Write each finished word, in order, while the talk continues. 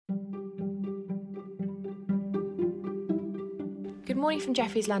Good morning from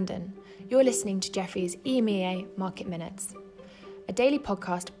Jefferies London. You're listening to Jefferies EMEA Market Minutes, a daily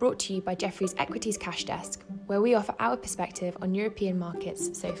podcast brought to you by Jefferies Equities Cash Desk, where we offer our perspective on European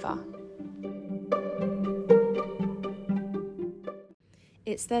markets so far.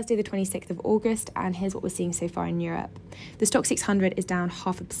 It's Thursday the 26th of August, and here's what we're seeing so far in Europe. The Stoxx 600 is down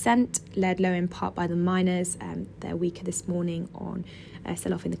 0.5%, led low in part by the miners. They're weaker this morning on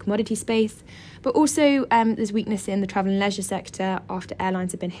sell-off in the commodity space. But also there's weakness in the travel and leisure sector after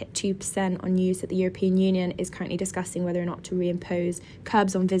airlines have been hit 2% on news that the European Union is currently discussing whether or not to reimpose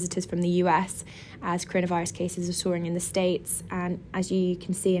curbs on visitors from the US as coronavirus cases are soaring in the States. And as you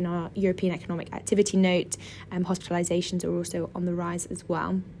can see in our European Economic Activity Note, hospitalisations are also on the rise as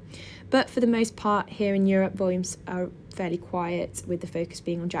well. But for the most part, here in Europe, volumes are fairly quiet, with the focus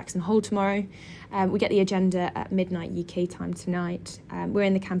being on Jackson Hole tomorrow. We get the agenda at midnight UK time tonight. We're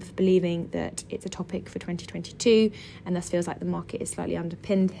in the camp of believing that it's a topic for 2022, and thus feels like the market is slightly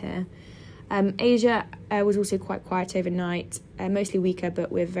underpinned here. Asia was also quite quiet overnight, mostly weaker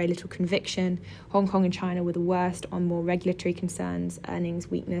but with very little conviction. Hong Kong and China were the worst on more regulatory concerns, earnings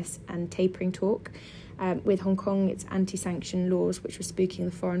weakness and tapering talk. With Hong Kong, it's anti-sanction laws which were spooking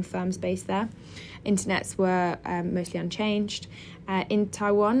the foreign firms based there. Internets were mostly unchanged. In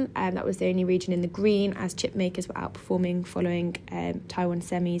Taiwan, that was the only region in the green as chip makers were outperforming following Taiwan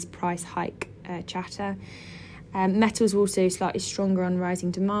Semi's price hike chatter. Metals were also slightly stronger on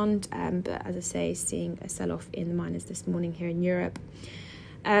rising demand, but as I say, seeing a sell-off in the miners this morning here in Europe.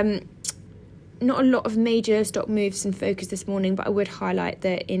 Not a lot of major stock moves in focus this morning, but I would highlight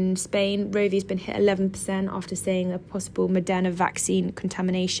that in Spain, Rovi's been hit 11% after saying a possible Moderna vaccine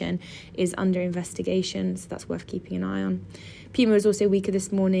contamination is under investigation, so that's worth keeping an eye on. Puma was also weaker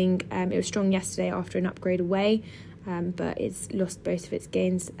this morning. It was strong yesterday after an upgrade away, but it's lost both of its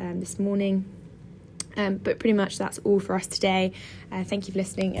gains this morning. But pretty much that's all for us today. Thank you for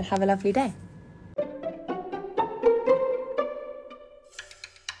listening and have a lovely day.